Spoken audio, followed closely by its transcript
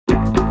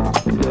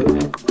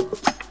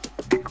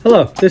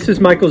Hello, this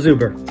is Michael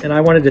Zuber, and I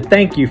wanted to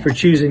thank you for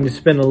choosing to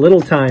spend a little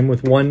time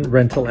with one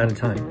rental at a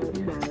time.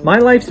 My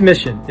life's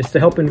mission is to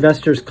help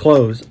investors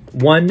close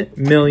 1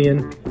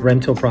 million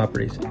rental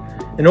properties.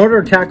 In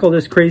order to tackle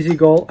this crazy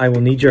goal, I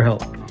will need your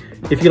help.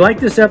 If you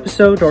like this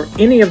episode or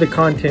any of the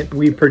content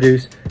we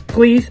produce,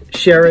 please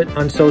share it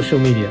on social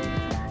media.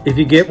 If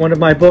you get one of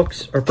my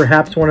books or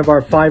perhaps one of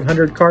our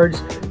 500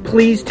 cards,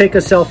 please take a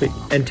selfie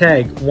and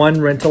tag one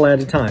rental at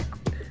a time.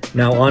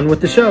 Now on with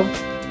the show.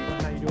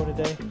 How you doing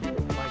today?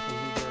 Michael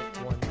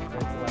Zuber, one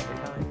rental at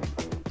a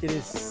time. It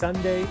is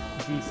Sunday,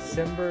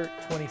 December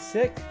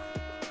 26th,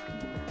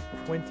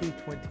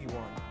 2021.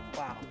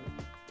 Wow.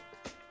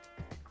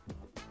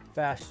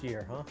 Fast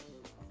year, huh?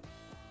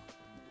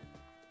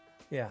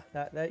 Yeah,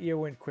 that year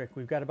went quick.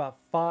 We've got about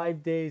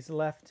 5 days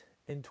left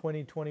in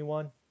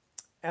 2021.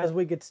 As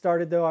we get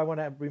started, though, I want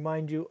to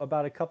remind you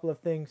about a couple of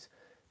things.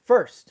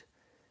 First,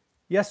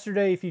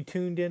 yesterday, if you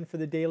tuned in for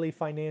the daily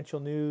financial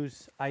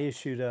news, I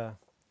issued a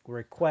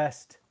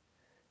request.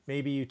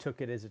 Maybe you took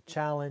it as a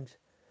challenge.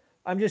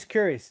 I'm just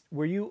curious,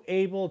 were you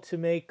able to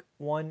make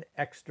one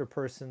extra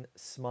person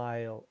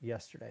smile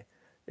yesterday?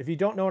 If you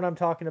don't know what I'm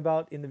talking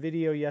about, in the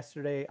video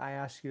yesterday, I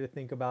asked you to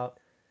think about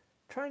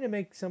trying to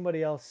make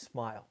somebody else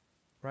smile,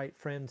 right?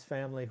 Friends,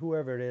 family,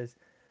 whoever it is.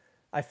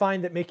 I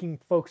find that making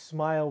folks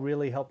smile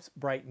really helps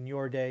brighten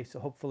your day, so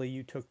hopefully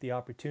you took the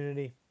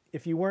opportunity.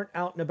 If you weren't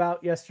out and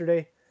about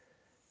yesterday,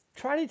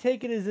 try to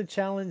take it as a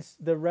challenge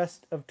the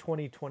rest of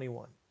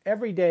 2021.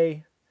 Every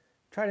day,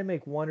 try to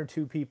make one or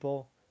two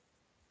people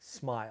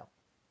smile.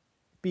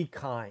 Be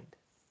kind.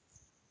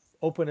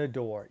 Open a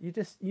door. You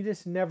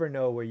just never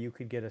know where you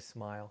could get a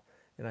smile,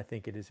 and I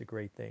think it is a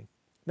great thing.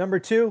 Number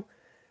two,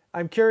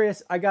 I'm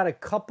curious, I got a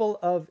couple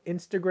of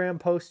Instagram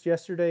posts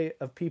yesterday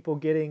of people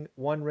getting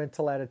one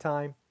rental at a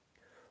time,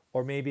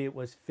 or maybe it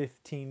was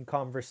 15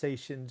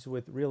 conversations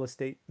with real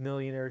estate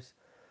millionaires.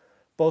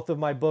 Both of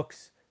my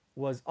books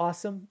was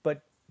awesome,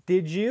 but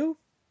did you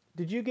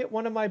get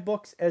one of my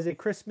books as a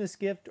Christmas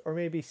gift or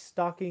maybe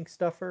stocking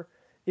stuffer?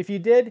 If you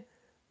did,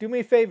 do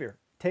me a favor,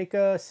 take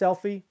a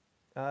selfie,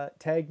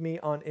 tag me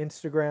on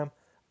Instagram.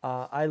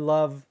 I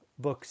love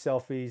book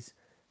selfies.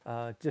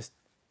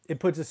 It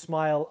puts a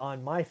smile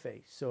on my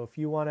face. So if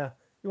you wanna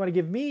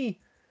give me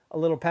a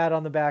little pat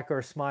on the back or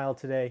a smile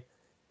today,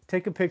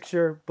 take a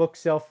picture, book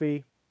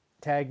selfie,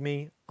 tag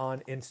me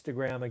on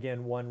Instagram.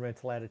 Again, one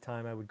rental at a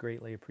time. I would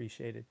greatly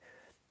appreciate it.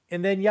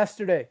 And then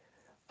yesterday,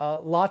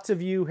 lots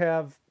of you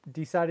have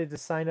decided to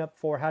sign up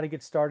for How to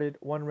Get Started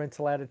One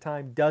Rental at a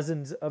Time.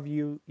 Dozens of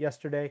you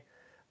yesterday.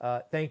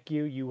 Thank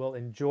you. You will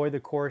enjoy the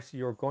course.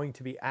 You're going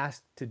to be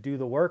asked to do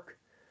the work.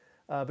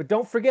 But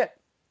don't forget,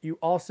 you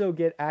also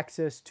get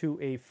access to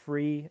a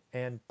free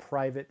and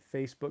private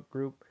Facebook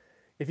group.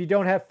 If you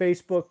don't have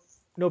Facebook,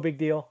 no big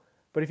deal.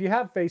 But if you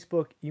have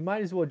Facebook, you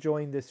might as well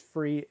join this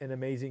free and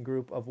amazing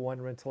group of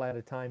One Rental at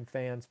a Time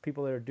fans,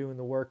 people that are doing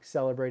the work,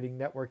 celebrating,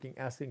 networking,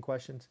 asking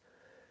questions.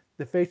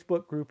 The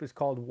Facebook group is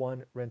called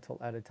One Rental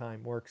at a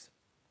Time Works.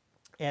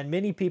 And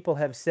many people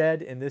have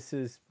said, and this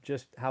is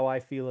just how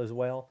I feel as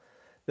well,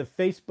 the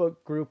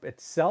Facebook group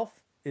itself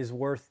is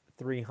worth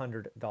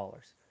 $300.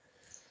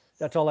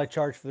 That's all I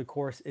charge for the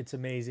course. It's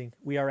amazing.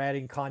 We are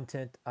adding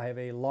content. I have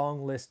a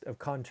long list of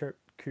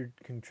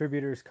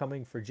contributors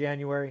coming for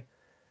January.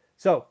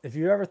 So if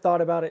you ever thought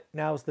about it,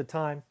 now's the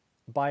time.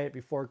 Buy it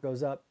before it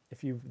goes up.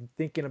 If you've been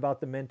thinking about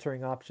the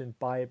mentoring option,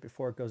 buy it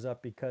before it goes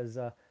up, because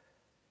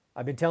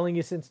I've been telling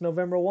you since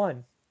November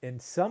 1.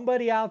 And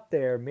somebody out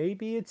there,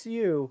 maybe it's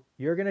you,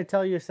 you're going to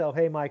tell yourself,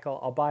 hey, Michael,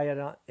 I'll buy it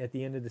at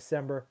the end of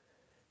December.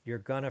 You're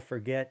going to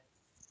forget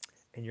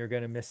and you're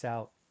going to miss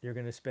out. You're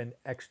going to spend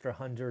extra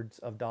hundreds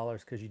of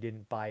dollars because you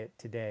didn't buy it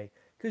today,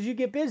 because you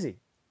get busy.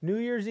 New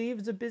Year's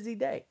Eve is a busy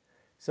day.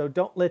 So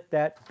don't let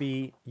that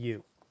be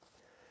you.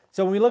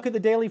 So when we look at the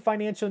daily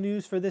financial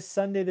news for this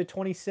Sunday, the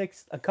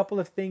 26th, a couple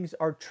of things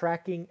are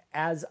tracking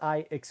as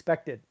I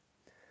expected.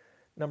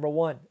 Number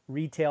one,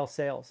 retail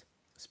sales,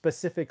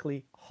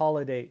 specifically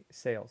holiday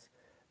sales.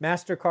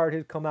 MasterCard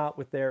has come out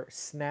with their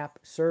SNAP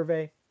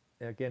survey.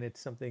 Again, it's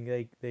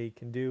something they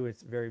can do.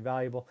 It's very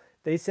valuable.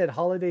 They said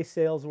holiday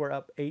sales were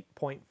up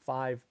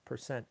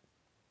 8.5%.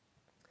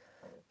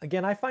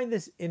 Again, I find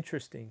this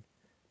interesting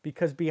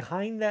because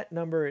behind that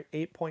number at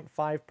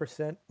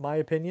 8.5%, my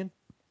opinion,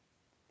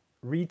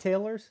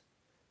 retailers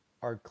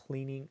are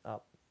cleaning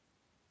up.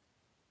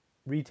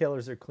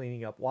 Retailers are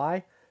cleaning up.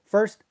 Why?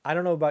 First, I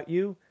don't know about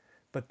you,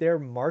 but their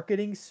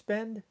marketing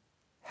spend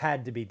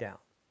had to be down.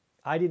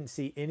 I didn't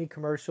see any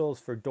commercials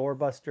for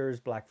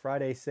doorbusters, Black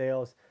Friday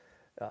sales,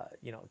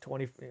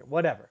 20,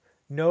 whatever.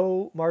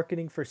 No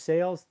marketing for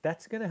sales.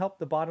 That's going to help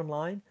the bottom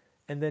line.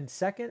 And then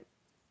second,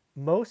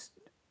 most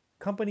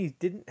companies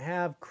didn't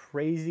have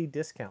crazy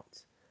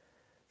discounts.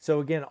 So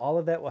again, all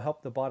of that will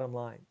help the bottom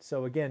line.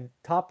 So again,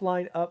 top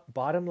line up,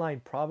 bottom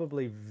line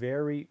probably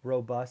very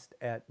robust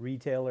at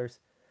retailers.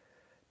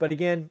 But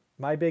again,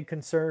 my big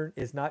concern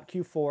is not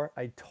Q4.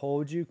 I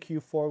told you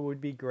Q4 would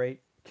be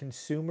great.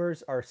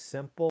 Consumers are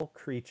simple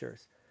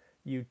creatures.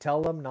 You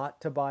tell them not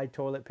to buy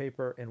toilet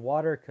paper and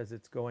water because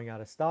it's going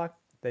out of stock.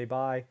 They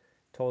buy.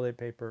 toilet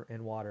paper,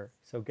 and water.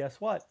 So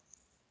guess what?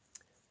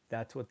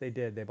 That's what they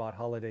did. They bought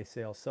holiday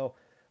sales. So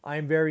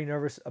I'm very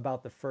nervous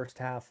about the first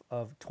half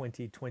of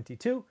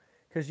 2022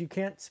 because you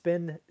can't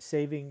spend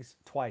savings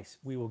twice.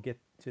 We will get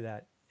to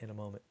that in a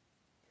moment.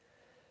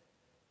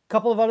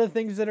 Couple of other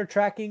things that are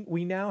tracking.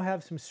 We now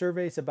have some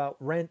surveys about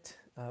rent.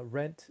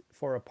 Rent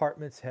for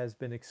apartments has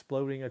been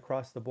exploding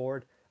across the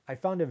board. I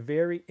found a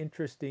very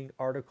interesting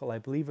article. I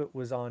believe it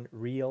was on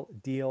Real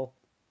Deal.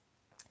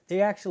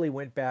 They actually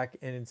went back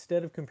and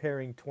instead of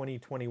comparing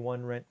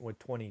 2021 rent with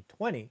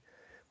 2020,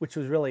 which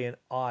was really an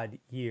odd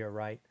year,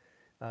 right?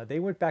 They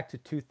went back to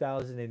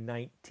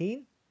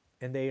 2019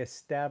 and they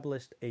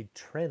established a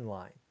trend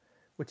line,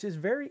 which is a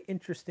very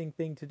interesting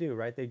thing to do,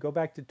 right? They go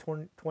back to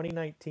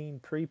 2019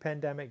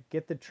 pre-pandemic,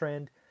 get the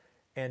trend,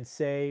 and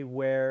say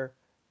where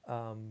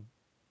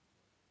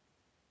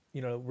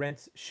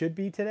rents should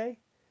be today.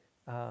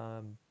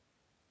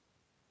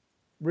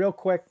 Real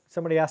quick,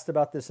 somebody asked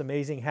about this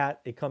amazing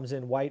hat. It comes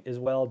in white as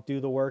well. Do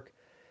the work.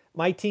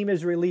 My team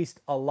has released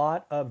a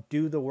lot of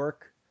do the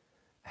work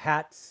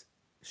hats,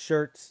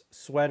 shirts,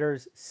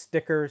 sweaters,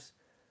 stickers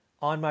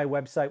on my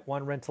website,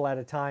 One Rental at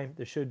a Time.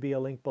 There should be a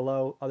link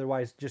below.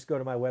 Otherwise, just go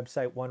to my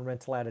website, One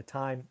Rental at a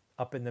Time.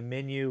 Up in the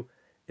menu,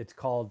 it's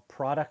called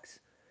products.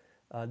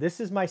 This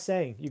is my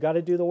saying. You got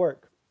to do the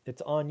work.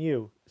 It's on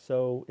you.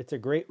 So it's a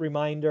great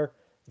reminder.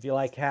 If you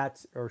like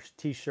hats or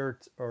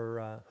t-shirts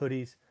or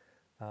hoodies,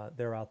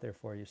 they're out there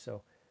for you.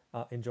 So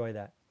enjoy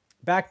that.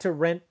 Back to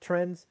rent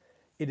trends.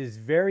 It is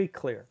very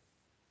clear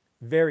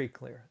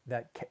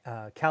that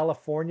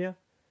California,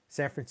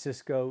 San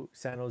Francisco,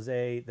 San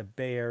Jose, the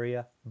Bay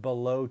Area,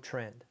 below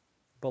trend.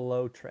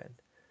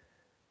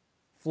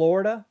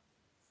 Florida,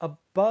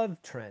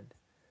 above trend.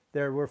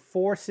 There were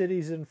 4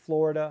 cities in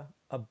Florida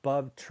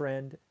above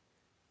trend,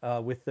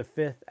 with the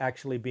 5th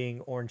actually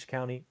being Orange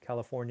County,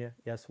 California.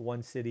 Yes,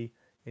 1 city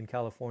in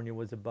California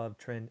was above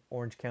trend.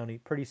 Orange County,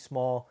 pretty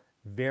small,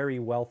 very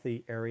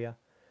wealthy area.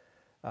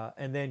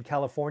 And then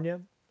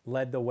California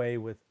led the way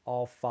with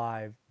all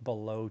 5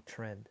 below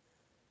trend.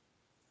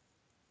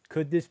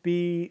 Could this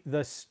be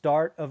the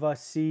start of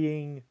us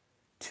seeing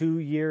 2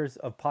 years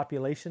of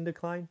population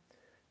decline?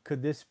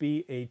 Could this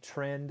be a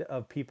trend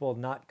of people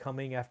not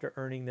coming after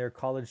earning their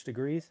college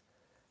degrees?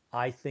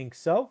 I think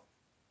so.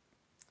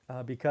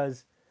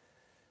 Because,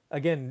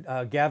 again,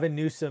 Gavin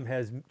Newsom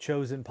has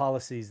chosen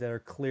policies that are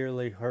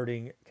clearly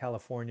hurting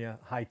California,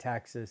 high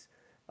taxes,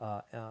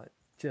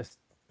 just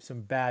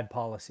some bad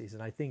policies.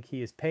 And I think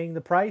he is paying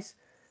the price.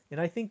 And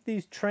I think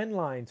these trend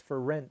lines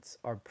for rents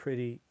are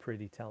pretty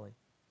telling.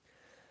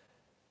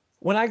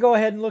 When I go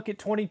ahead and look at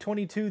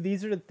 2022,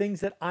 these are the things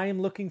that I am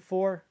looking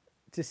for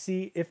to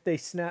see if they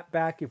snap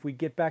back, if we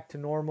get back to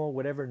normal,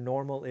 whatever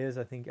normal is.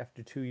 I think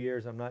after 2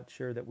 years, I'm not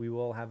sure that we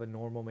will have a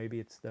normal. Maybe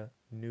it's the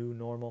new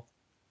normal.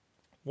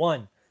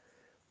 1,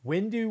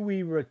 when do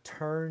we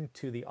return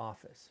to the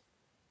office?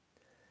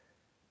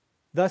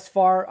 Thus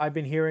far, I've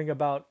been hearing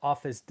about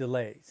office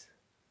delays.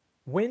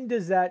 When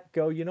does that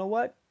go, you know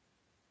what?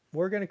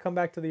 We're going to come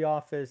back to the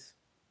office.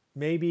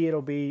 Maybe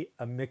it'll be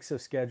a mix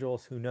of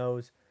schedules, who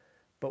knows?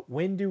 But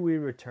when do we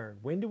return?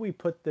 When do we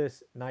put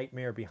this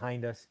nightmare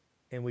behind us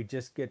and we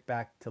just get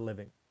back to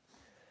living?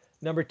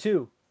 Number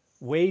 2,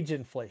 wage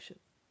inflation.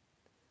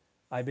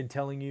 I've been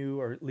telling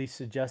you, or at least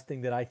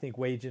suggesting, that I think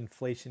wage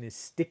inflation is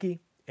sticky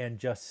and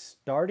just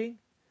starting.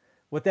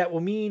 What that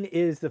will mean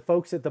is the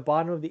folks at the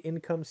bottom of the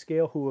income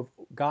scale who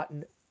have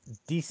gotten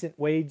decent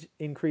wage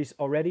increase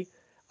already,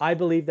 I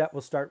believe that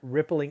will start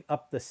rippling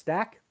up the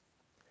stack.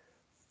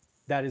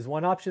 That is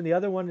one option. The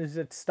other one is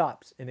it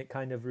stops and it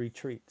kind of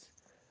retreats.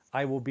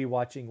 I will be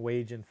watching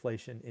wage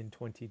inflation in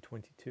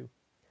 2022.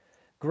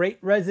 Great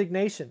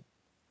resignation.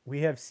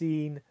 We have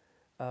seen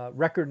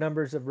record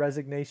numbers of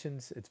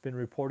resignations. It's been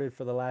reported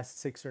for the last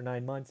 6 or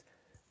 9 months.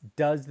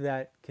 Does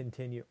that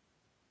continue?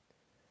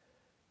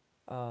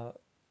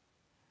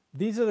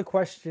 These are the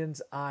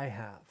questions I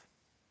have.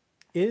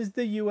 Is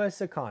the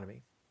U.S.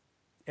 economy,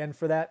 and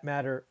for that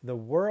matter, the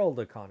world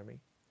economy,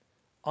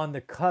 on the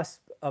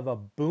cusp of a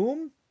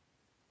boom?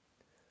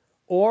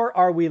 Or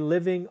are we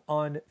living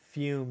on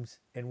fumes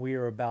and we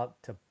are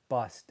about to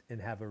bust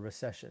and have a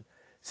recession?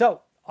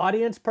 So,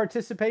 audience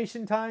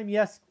participation time.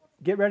 Yes,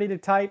 get ready to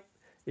type.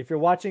 If you're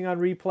watching on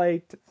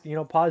replay,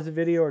 pause the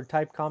video or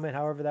type comment,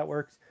 however that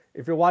works.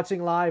 If you're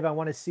watching live, I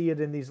want to see it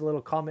in these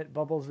little comment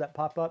bubbles that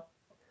pop up.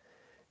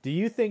 Do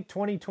you think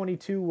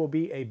 2022 will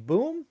be a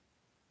boom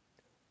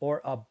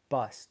or a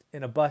bust?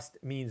 And a bust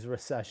means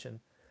recession.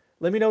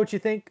 Let me know what you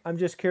think. I'm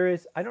just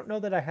curious. I don't know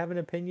that I have an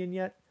opinion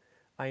yet.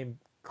 I am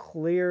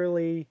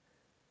clearly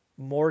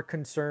more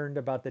concerned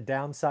about the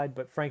downside,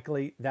 but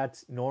frankly,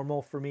 that's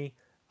normal for me.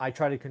 I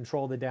try to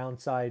control the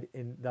downside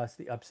and thus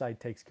the upside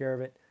takes care of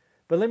it.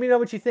 But let me know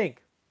what you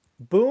think.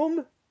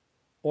 Boom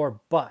or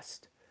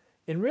bust?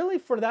 And really,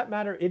 for that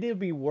matter, it'll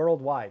be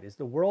worldwide. Is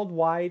the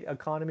worldwide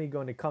economy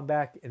going to come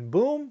back and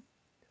boom?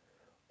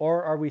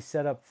 Or are we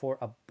set up for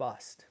a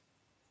bust?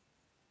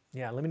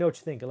 Yeah, let me know what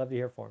you think. I'd love to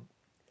hear from them.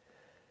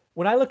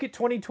 When I look at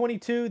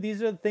 2022,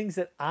 these are the things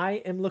that I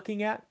am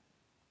looking at.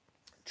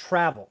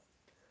 Travel.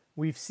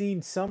 We've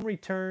seen some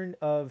return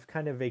of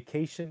kind of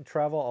vacation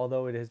travel,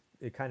 although it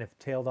kind of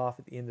tailed off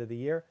at the end of the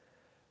year.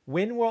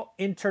 When will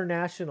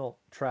international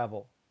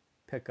travel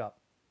pick up?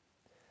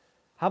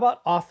 How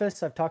about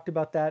Office? I've talked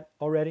about that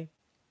already.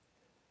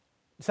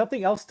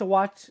 Something else to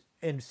watch,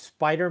 and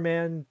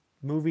Spider-Man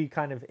movie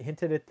kind of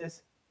hinted at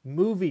this.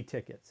 Movie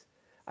tickets.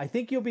 I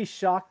think you'll be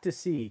shocked to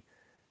see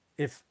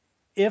if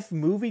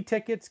movie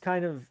tickets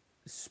kind of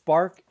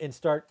spark and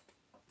start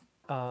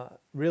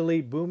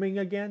really booming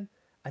again.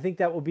 I think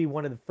that will be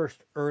one of the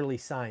first early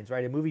signs,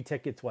 right? A movie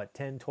ticket's what,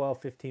 10,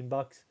 12, 15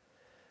 bucks?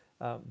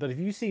 But if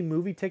you see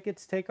movie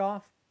tickets take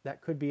off,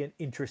 that could be an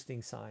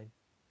interesting sign.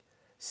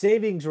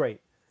 Savings rate.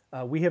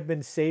 We have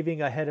been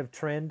saving ahead of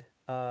trend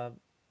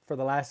for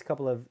the last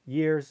couple of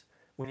years.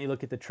 When you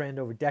look at the trend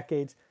over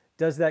decades,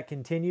 does that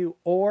continue?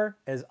 Or,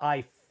 as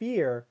I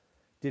fear,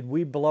 did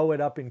we blow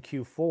it up in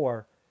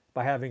Q4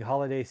 by having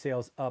holiday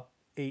sales up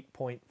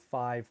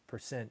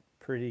 8.5%?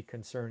 Pretty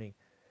concerning.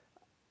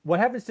 What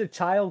happens to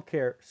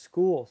childcare,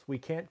 schools? We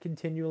can't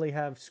continually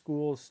have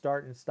schools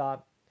start and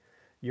stop.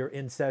 You're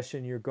in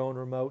session, you're going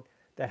remote.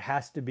 That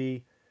has to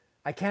be,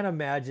 I can't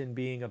imagine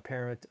being a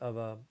parent of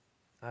a,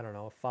 I don't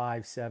know, a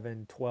 5,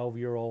 7,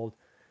 12-year-old.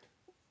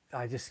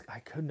 I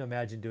couldn't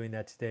imagine doing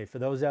that today. For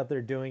those out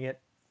there doing it,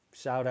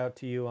 shout out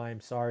to you. I am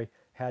sorry.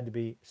 Had to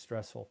be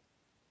stressful.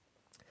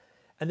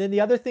 And then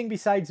the other thing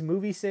besides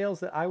movie sales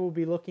that I will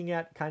be looking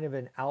at, kind of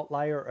an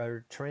outlier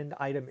or trend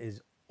item,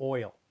 is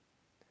oil.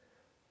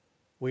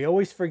 We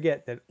always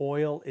forget that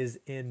oil is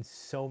in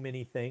so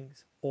many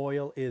things.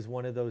 Oil is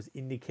one of those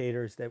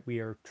indicators that we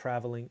are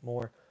traveling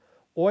more.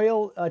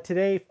 Oil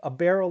today, a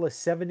barrel is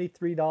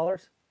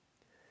 $73.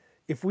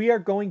 If we are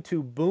going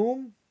to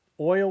boom,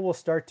 oil will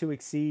start to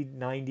exceed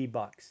 90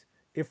 bucks.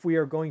 If we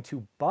are going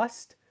to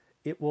bust,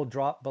 it will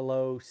drop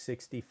below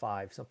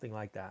 65, something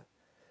like that.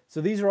 So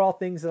these are all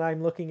things that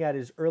I'm looking at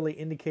as early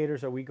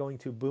indicators. Are we going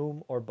to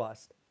boom or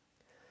bust?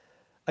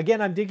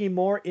 Again, I'm digging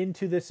more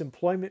into this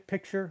employment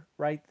picture,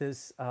 right?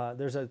 There's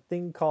a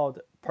thing called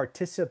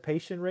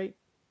participation rate.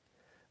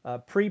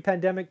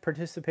 Pre-pandemic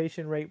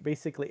participation rate,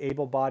 basically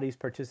able bodies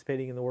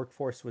participating in the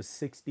workforce, was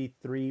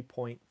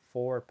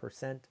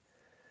 63.4%.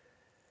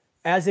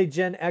 As a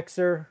Gen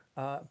Xer,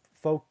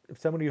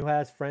 somebody who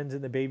has friends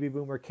in the baby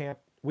boomer camp,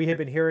 we have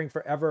been hearing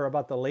forever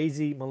about the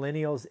lazy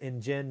millennials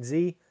in Gen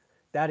Z.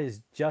 That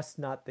is just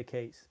not the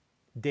case.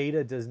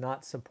 Data does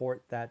not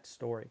support that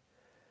story.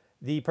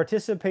 The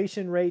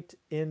participation rate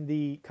in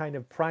the kind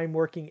of prime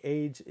working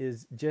age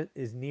is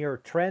near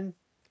trend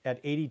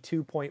at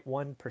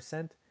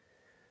 82.1%.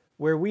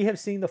 Where we have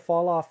seen the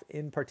fall off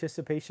in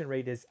participation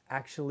rate is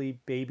actually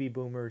baby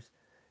boomers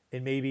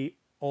and maybe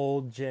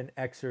old Gen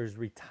Xers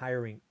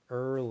retiring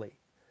early.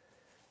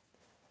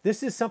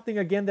 This is something,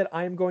 again, that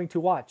I am going to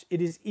watch.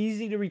 It is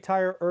easy to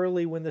retire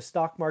early when the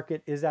stock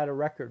market is at a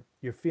record.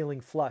 You're feeling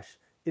flush.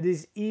 It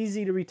is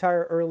easy to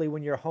retire early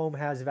when your home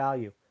has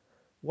value.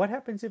 What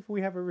happens if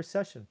we have a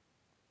recession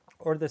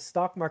or the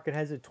stock market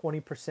has a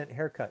 20%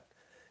 haircut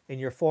and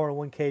your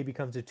 401k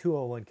becomes a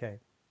 201k?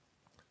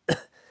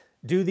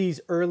 Do these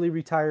early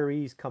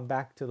retirees come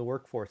back to the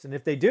workforce? And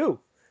if they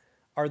do,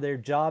 are there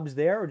jobs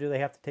there, or do they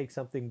have to take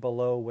something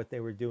below what they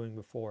were doing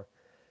before?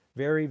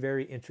 Very,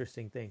 very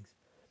interesting things.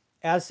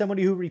 As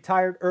somebody who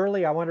retired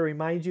early, I want to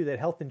remind you that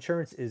health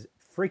insurance is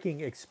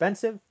freaking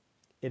expensive.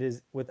 It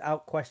is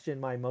without question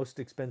my most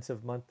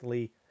expensive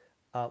monthly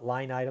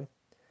line item.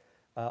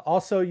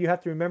 Also, you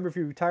have to remember, if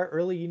you retire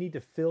early, you need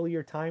to fill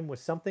your time with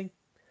something.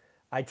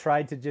 I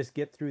tried to just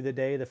get through the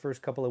day the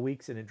first couple of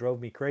weeks, and it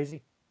drove me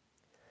crazy.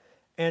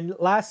 And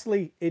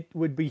lastly, it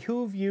would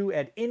behoove you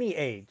at any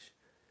age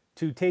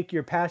to take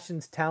your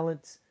passions,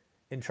 talents,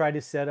 and try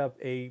to set up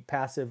a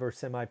passive or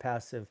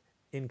semi-passive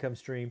income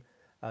stream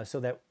so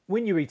that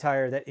when you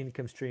retire, that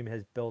income stream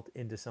has built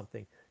into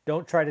something.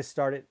 Don't try to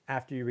start it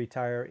after you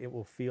retire. It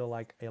will feel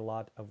like a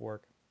lot of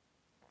work.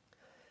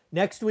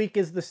 Next week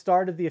is the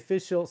start of the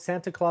official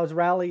Santa Claus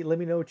rally. Let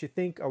me know what you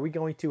think. Are we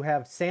going to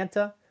have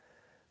Santa?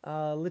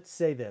 Let's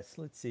say this.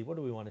 Let's see. What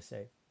do we want to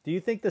say? Do you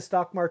think the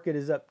stock market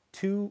is up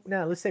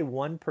let's say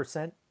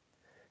 1%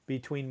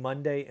 between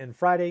Monday and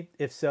Friday?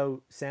 If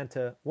so,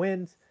 Santa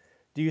wins.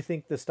 Do you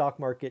think the stock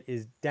market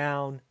is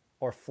down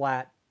or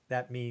flat?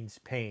 That means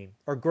pain.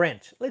 Or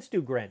Grinch. Let's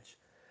do Grinch.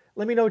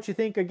 Let me know what you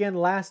think. Again,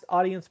 last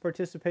audience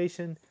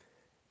participation.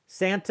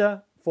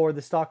 Santa for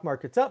the stock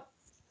market's up.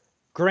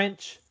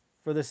 Grinch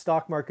for the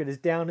stock market is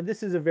down. And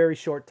this is a very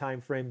short time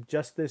frame,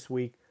 just this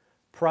week.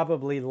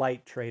 Probably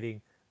light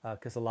trading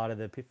because a lot of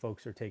the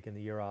folks are taking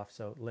the year off.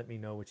 So let me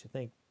know what you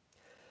think.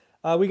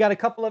 We got a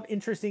couple of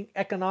interesting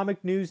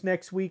economic news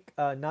next week.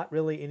 Not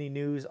really any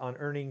news on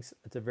earnings.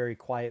 It's a very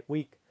quiet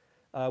week.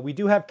 We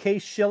do have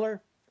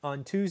Case-Shiller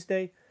on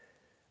Tuesday.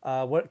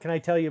 What can I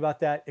tell you about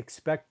that?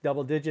 Expect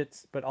double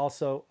digits, but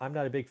also I'm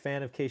not a big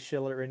fan of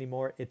Case-Shiller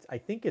anymore. I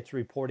think it's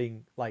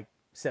reporting like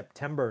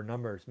September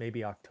numbers,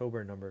 maybe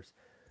October numbers.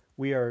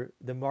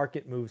 The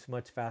market moves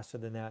much faster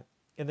than that.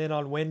 And then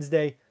on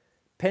Wednesday,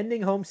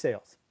 pending home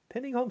sales.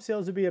 Pending home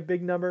sales would be a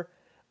big number.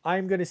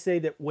 I'm going to say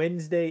that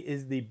Wednesday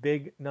is the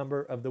big number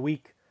of the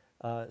week.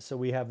 So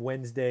we have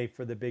Wednesday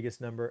for the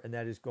biggest number, and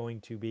that is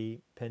going to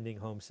be pending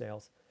home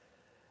sales.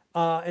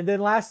 And then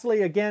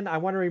lastly, again, I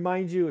want to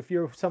remind you, if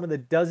you're some of the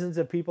dozens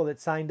of people that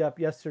signed up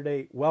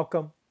yesterday,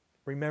 welcome.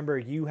 Remember,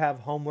 you have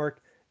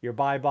homework, your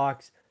buy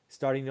box,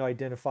 starting to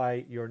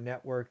identify your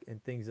network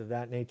and things of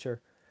that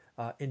nature.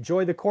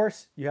 Enjoy the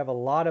course. You have a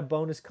lot of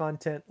bonus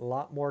content, a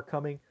lot more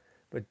coming.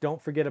 But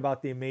don't forget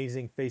about the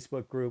amazing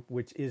Facebook group,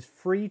 which is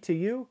free to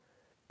you,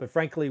 but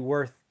frankly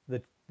worth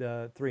the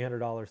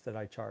 $300 that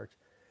I charge.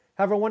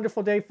 Have a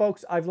wonderful day,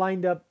 folks. I've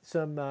lined up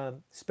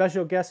some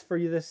special guests for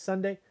you this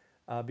Sunday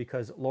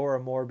because Laura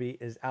Morby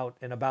is out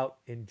and about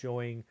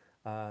enjoying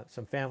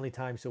some family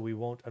time, so we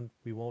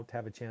won't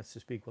have a chance to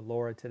speak with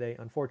Laura today,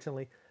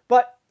 unfortunately.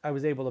 But I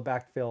was able to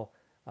backfill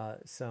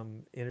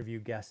some interview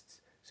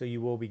guests, so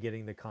you will be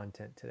getting the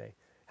content today.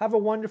 Have a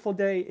wonderful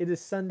day. It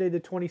is Sunday the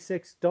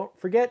 26th. Don't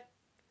forget,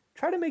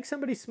 try to make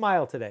somebody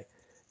smile today.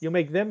 You'll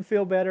make them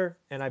feel better,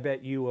 and I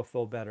bet you will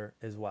feel better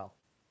as well.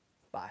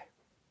 Bye.